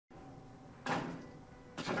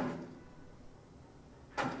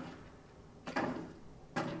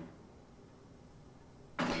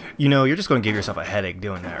You know, you're just going to give yourself a headache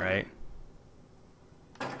doing that, right?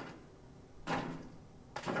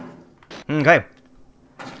 Okay.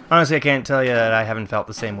 Honestly, I can't tell you that I haven't felt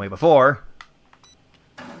the same way before.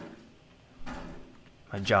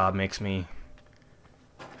 My job makes me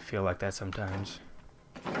feel like that sometimes.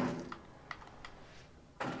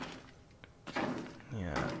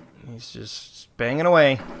 Yeah, he's just banging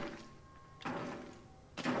away.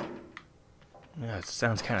 Yeah, it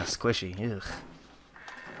sounds kind of squishy. Ugh.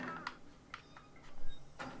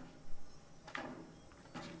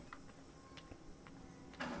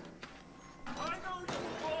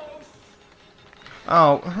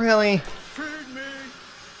 Oh, really? Feed me!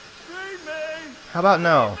 Feed me! How about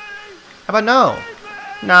no? How about no?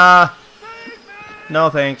 Nah. No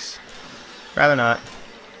thanks. Rather not.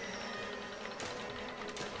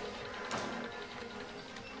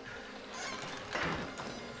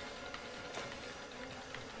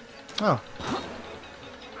 Oh.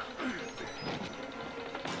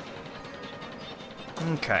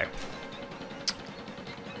 Okay.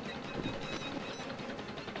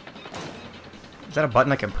 Is that a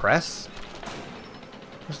button I can press?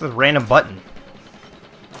 What's the random button?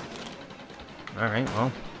 Alright,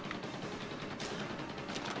 well.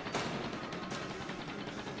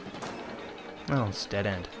 Oh, it's dead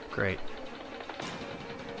end. Great.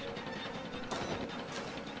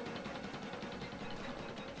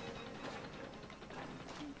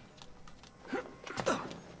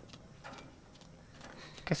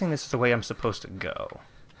 Guessing this is the way I'm supposed to go.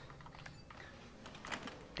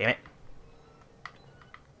 Damn it.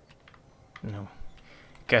 No.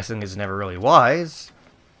 Guessing is never really wise.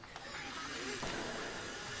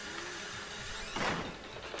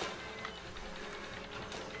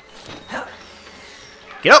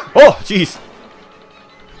 Get up! Oh, jeez!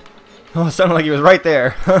 Oh, it sounded like he was right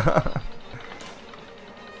there.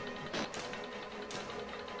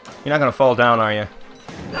 You're not gonna fall down, are you?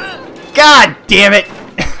 God damn it!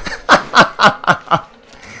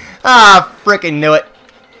 Ah, frickin' knew it.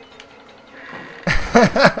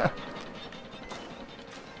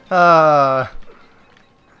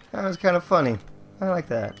 That was kind of funny. I like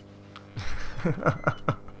that.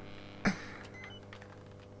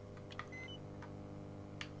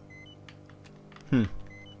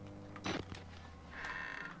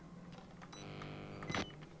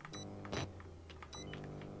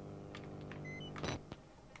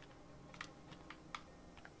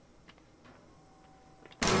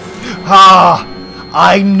 Ah!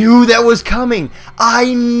 I knew that was coming!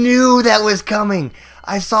 I knew that was coming!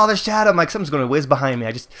 I saw the shadow. I'm like, something's going to whiz behind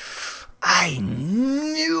me. I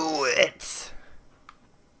knew it!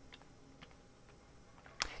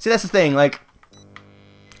 See, that's the thing. Like,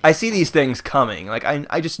 I see these things coming. Like,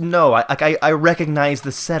 I just know. I recognize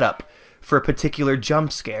the setup for a particular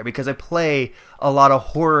jump scare because I play a lot of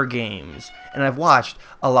horror games and I've watched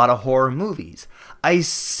a lot of horror movies. I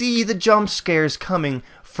see the jump scares coming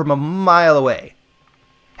from a mile away.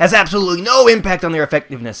 Has absolutely no impact on their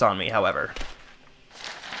effectiveness on me, however.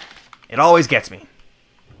 It always gets me.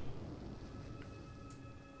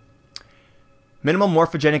 Minimal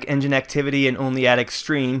morphogenic engine activity and only at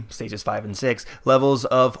extreme, stages 5 and 6, levels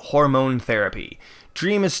of hormone therapy.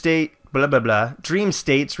 Dream states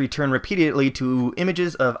return repeatedly to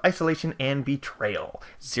images of isolation and betrayal.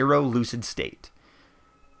 0 lucid state.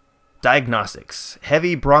 Diagnostics.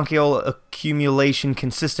 Heavy bronchial accumulation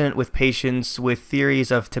consistent with patients with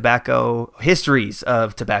histories of tobacco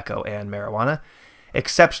and marijuana.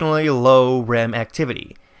 Exceptionally low REM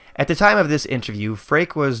activity. At the time of this interview,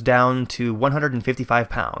 Frake was down to 155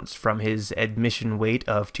 pounds from his admission weight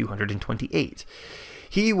of 228.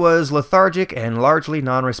 He was lethargic and largely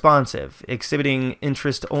non-responsive, exhibiting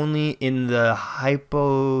interest only in the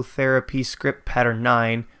hypotherapy script pattern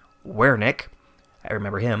 9, Wernick. I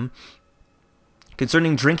remember him.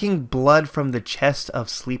 Concerning drinking blood from the chest of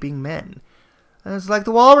sleeping men. It's like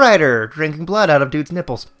the Wall Rider, drinking blood out of dudes'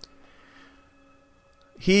 nipples.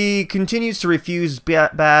 He continues to refuse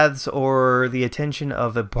baths or the attention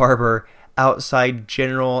of a barber outside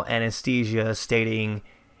general anesthesia, stating,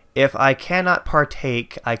 "If I cannot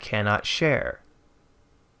partake, I cannot share."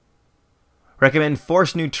 Recommend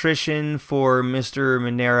forced nutrition for Mr.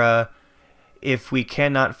 Minera if we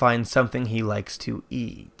cannot find something he likes to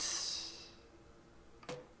eat.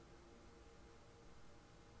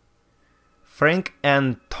 Frank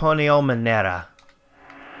Antonio Minera.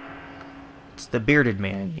 It's the bearded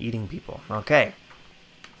man eating people. Okay.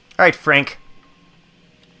 Alright, Frank.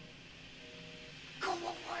 Go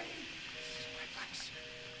away! This is my place.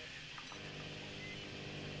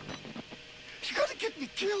 You're gonna get me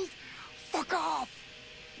killed! Fuck off!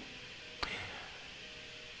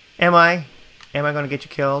 Am I? Am I gonna get you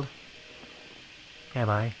killed? Am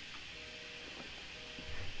I?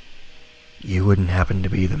 You wouldn't happen to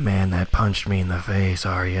be the man that punched me in the face,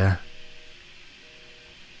 are ya?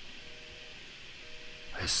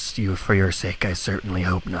 For your sake, I certainly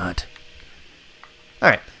hope not.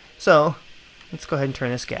 Alright, so let's go ahead and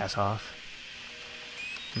turn this gas off.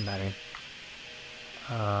 Battery.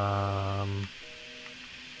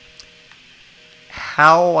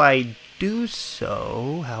 How I do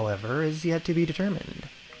so, however, is yet to be determined.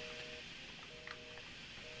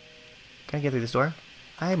 Can I get through this door?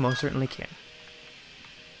 I most certainly can.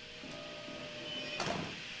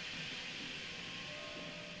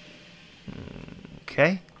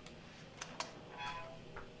 Okay.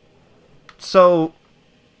 So,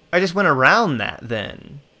 I just went around that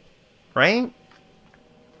then, right?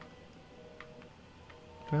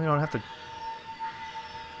 I really don't have to...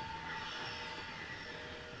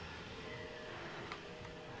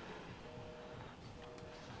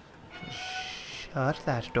 Shut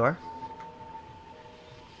that door.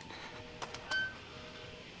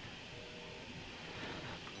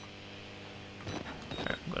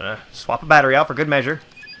 I'm gonna swap a battery out for good measure.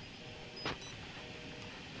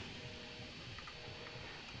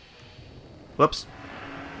 Whoops.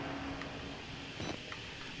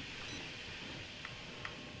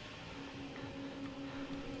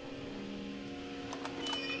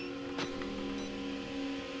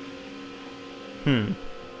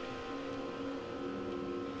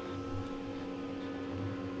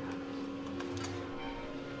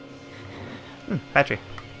 Battery.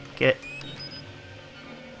 Get it.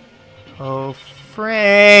 Oh,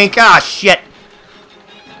 Frank! Ah, shit!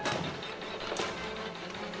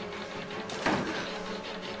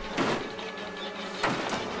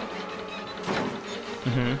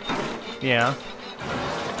 Yeah.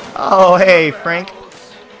 Oh, hey, Frank.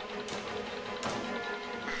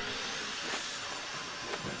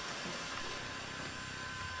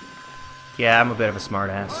 Yeah, I'm a bit of a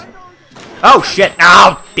smartass. Oh, shit!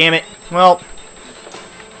 Oh, damn it! Well,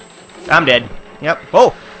 I'm dead. Yep.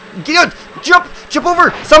 Oh! Get, jump! Jump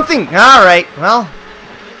over! Something! Alright, well.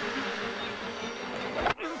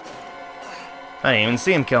 I didn't even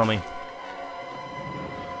see him kill me.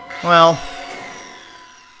 Well.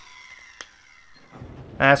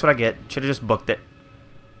 That's what I get. Should've just booked it.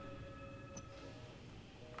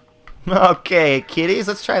 Okay, kiddies,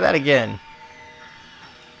 let's try that again.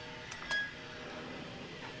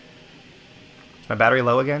 Is my battery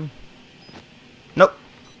low again? Nope.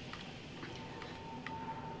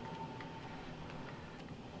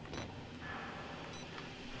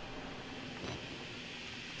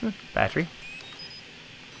 Battery.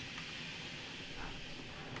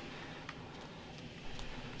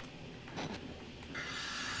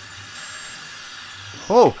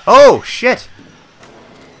 Oh! Oh, shit!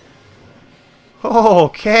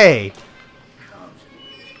 Okay.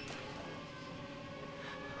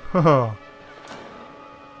 Oh.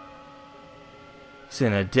 It's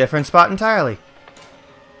in a different spot entirely.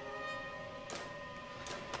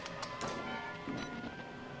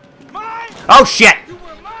 Mine! Oh, shit! You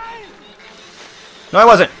were mine! No, I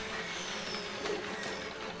wasn't.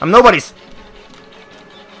 I'm nobody's.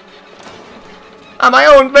 I'm my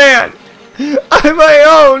own man. I'm my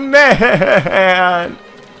own man.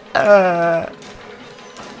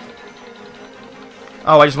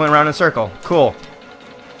 Oh, I just went around in a circle. Cool.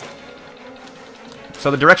 So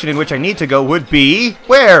the direction in which I need to go would be...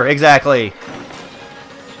 Where, exactly?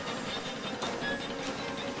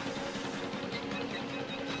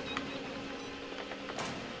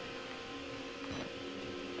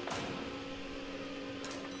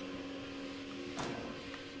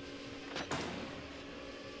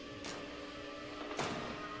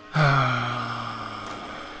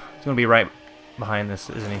 He's gonna be right behind this,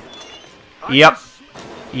 isn't he? Yep.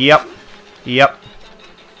 Yep. Yep.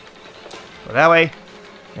 Go that way.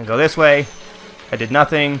 And go this way. I did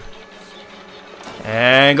nothing.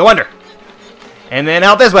 And go under. And then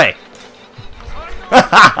out this way.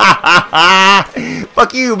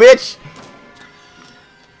 Fuck you, bitch.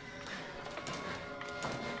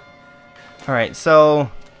 Alright,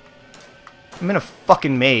 so... I'm in a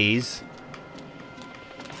fucking maze.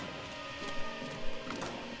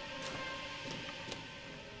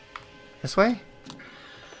 This way?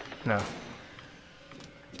 No.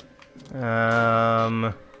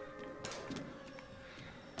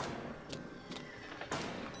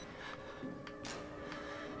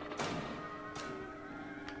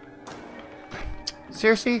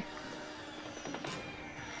 Seriously?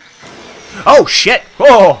 Oh, shit!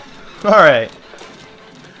 Oh! Alright.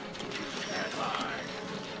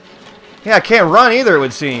 Yeah, I can't run either, it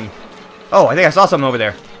would seem. Oh, I think I saw something over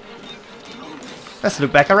there. Let's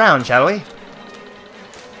loop back around, shall we?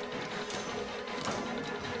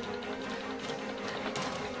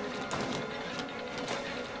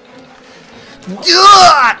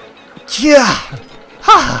 Yeah!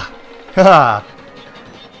 Ha! Ha!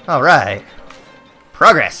 Alright.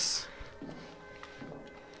 Progress!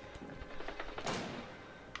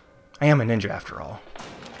 I am a ninja after all.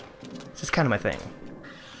 This is kind of my thing.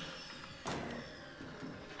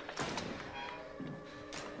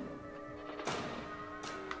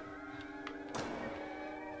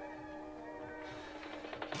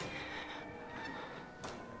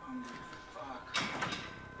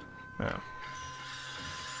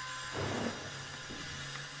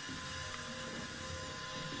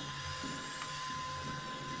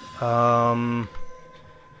 Oh.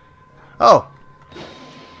 Oh!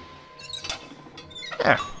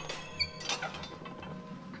 Yeah.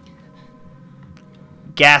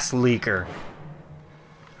 Gas leaker.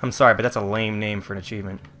 I'm sorry, but that's a lame name for an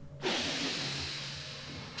achievement.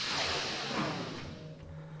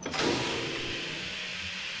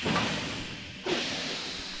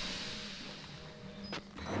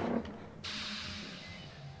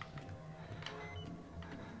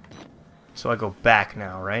 So I go back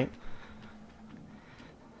now, right?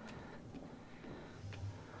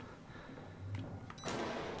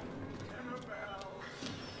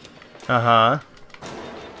 Uh-huh.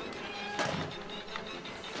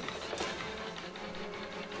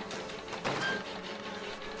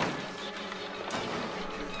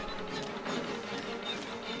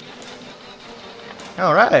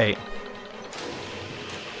 All right.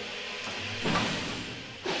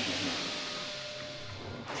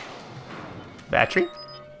 Battery?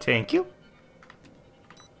 Thank you.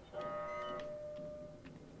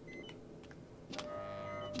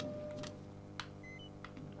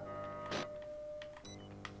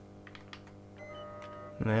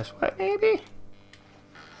 This way, maybe?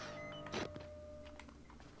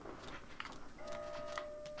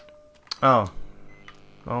 Oh.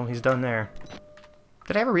 Well, he's done there.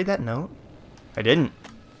 Did I ever read that note? I didn't.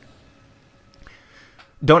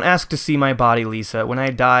 Don't ask to see my body, Lisa. When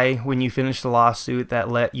I die, when you finish the lawsuit that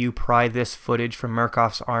let you pry this footage from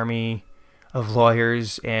Murkoff's army of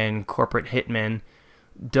lawyers and corporate hitmen,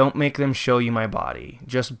 don't make them show you my body.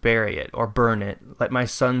 Just bury it or burn it. Let my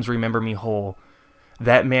sons remember me whole.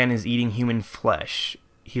 That man is eating human flesh.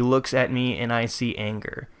 He looks at me and I see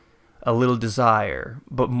anger, a little desire,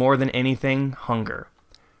 but more than anything, hunger.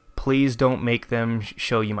 Please don't make them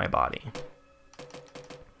show you my body.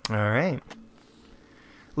 Alright.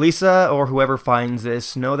 Lisa, or whoever finds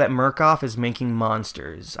this, know that Murkoff is making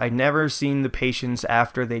monsters. I'd never seen the patients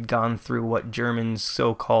after they'd gone through what Germans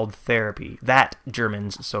so-called therapy. That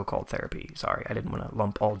Germans so-called therapy. Sorry, I didn't want to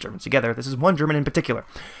lump all Germans together. This is one German in particular.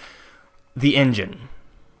 The engine.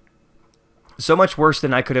 So much worse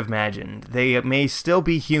than I could have imagined. They may still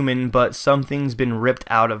be human, but something's been ripped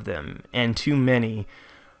out of them, and too many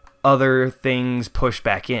other things pushed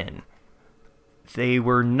back in. They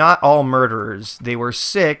were not all murderers. They were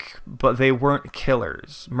sick, but they weren't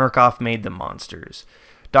killers. Murkoff made them monsters.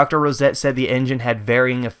 Dr. Rosette said the engine had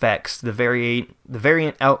varying effects, the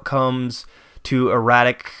variant outcomes too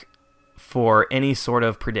erratic for any sort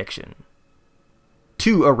of prediction.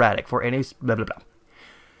 Too erratic for any blah blah blah.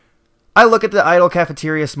 I look at the idle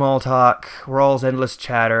cafeteria small talk, Rawls' endless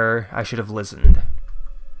chatter. I should have listened.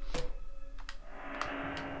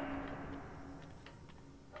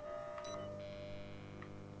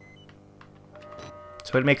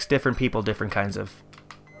 So it makes different people different kinds of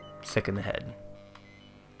sick in the head.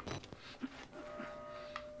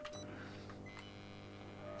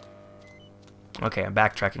 Okay, I'm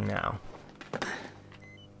backtracking now.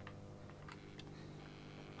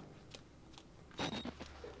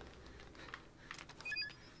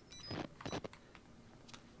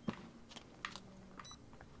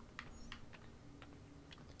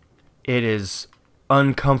 It is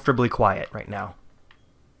uncomfortably quiet right now.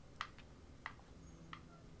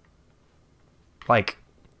 Like,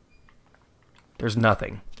 there's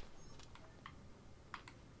nothing.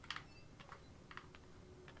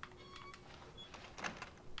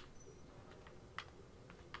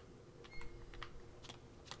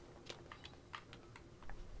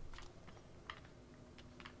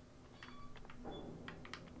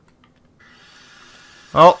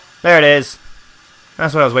 Oh, there it is.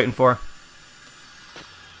 That's what I was waiting for.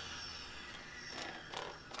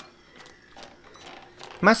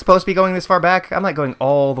 Am I supposed to be going this far back? I'm not going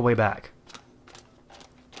all the way back.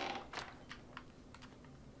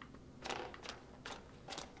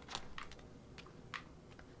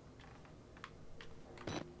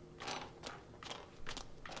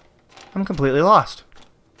 I'm completely lost.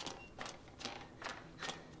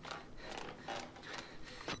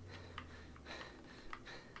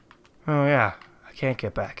 Oh yeah, I can't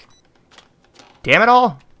get back. Damn it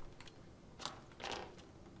all!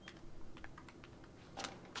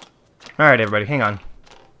 Alright everybody, hang on.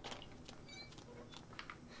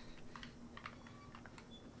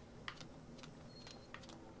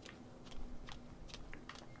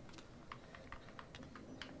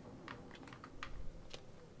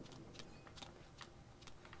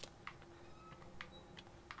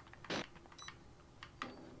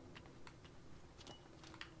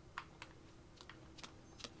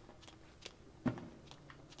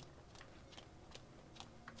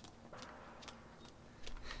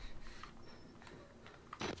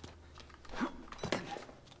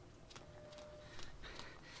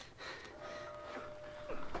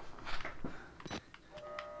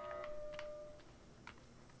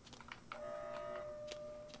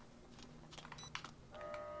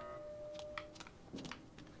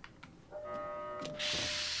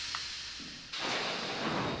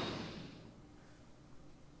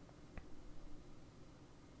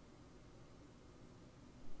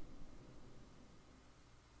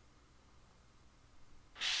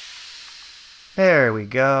 There we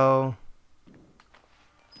go.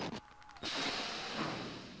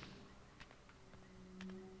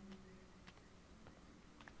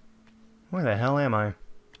 Where the hell am I?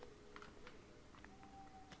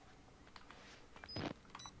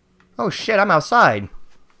 Oh shit, I'm outside.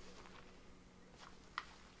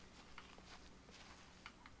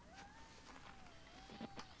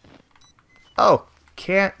 Oh,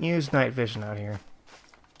 can't use night vision out here.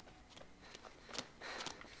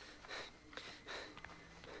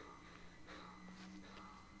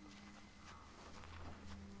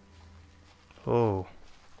 Oh.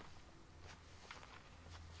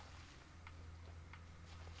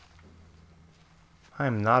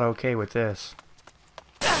 I'm not okay with this.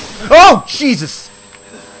 Oh, Jesus!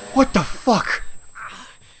 What the fuck?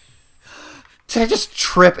 Did I just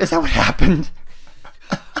trip? Is that what happened?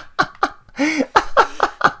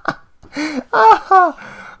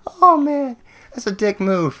 Oh man, that's a dick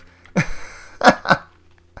move.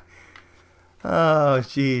 Oh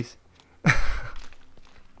jeez.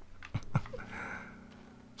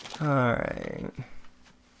 Alright.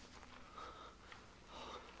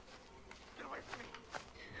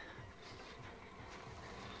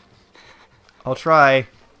 I'll try.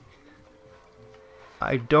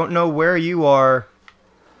 I don't know where you are,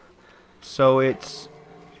 so it's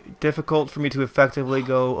difficult for me to effectively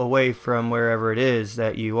go away from wherever it is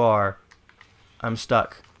that you are. I'm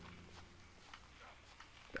stuck.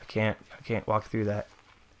 I can't walk through that.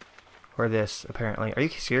 Or this, apparently. Are you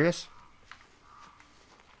serious?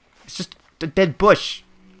 It's just a dead bush.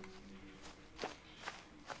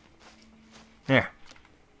 There.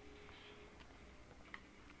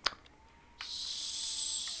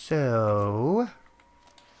 So...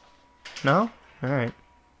 No? Alright.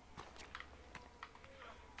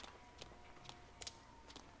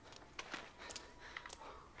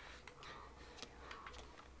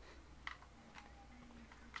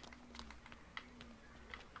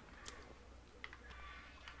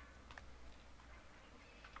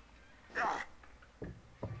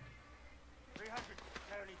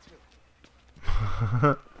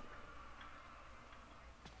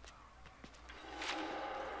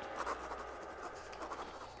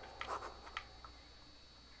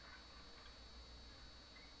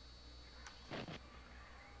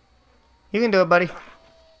 You can do it, buddy.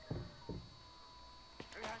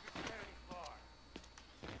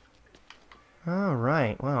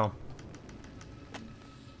 Alright, well.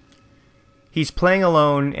 He's playing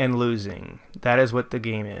alone and losing. That is what the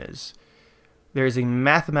game is. There is a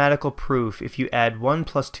mathematical proof. If you add 1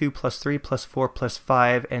 plus 2 plus 3 plus 4 plus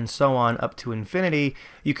 5 and so on up to infinity,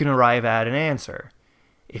 you can arrive at an answer.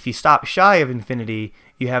 If you stop shy of infinity,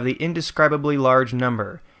 you have the indescribably large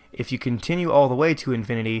number. If you continue all the way to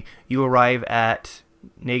infinity, you arrive at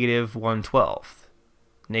negative 1/12.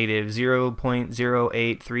 Negative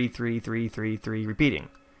 0.0833333, repeating.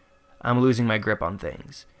 I'm losing my grip on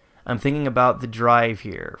things. I'm thinking about the drive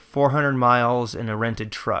here. 400 miles in a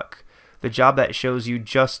rented truck. The job that shows you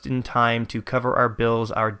just in time to cover our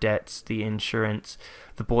bills, our debts, the insurance,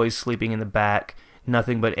 the boys sleeping in the back,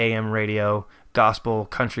 nothing but AM radio, gospel,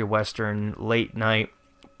 country western, late night,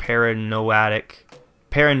 paranoiac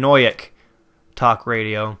talk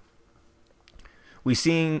radio. We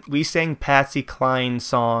sang Patsy Cline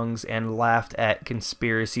songs and laughed at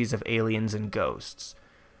conspiracies of aliens and ghosts.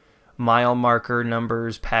 Mile marker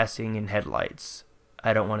numbers passing in headlights.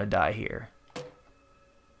 I don't want to die here.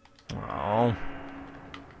 Oh,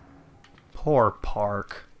 poor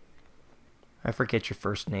Park. I forget your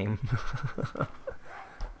first name.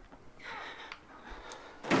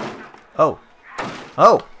 Oh.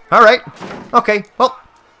 Oh. All right. Okay. Well.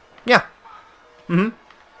 Yeah. Mm-hmm.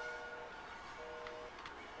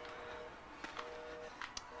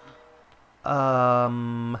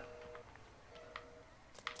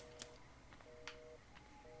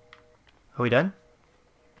 Are we done?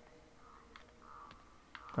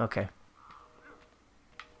 Okay.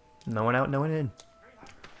 No one out, no one in.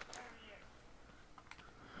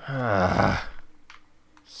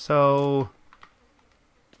 So,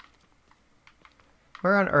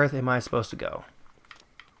 where on earth am I supposed to go?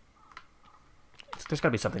 There's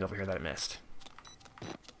gotta be something over here that I missed.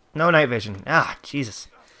 No night vision. Ah, Jesus.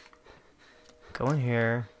 Go in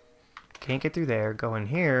here. Can't get through there. Go in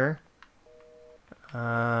here.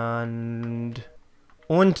 And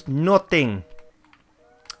nothing.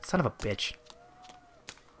 Son of a bitch.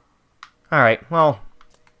 Alright, well,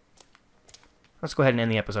 let's go ahead and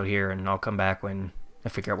end the episode here, and I'll come back when I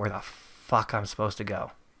figure out where the fuck I'm supposed to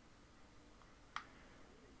go.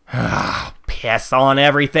 Ah, piss on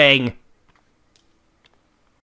everything!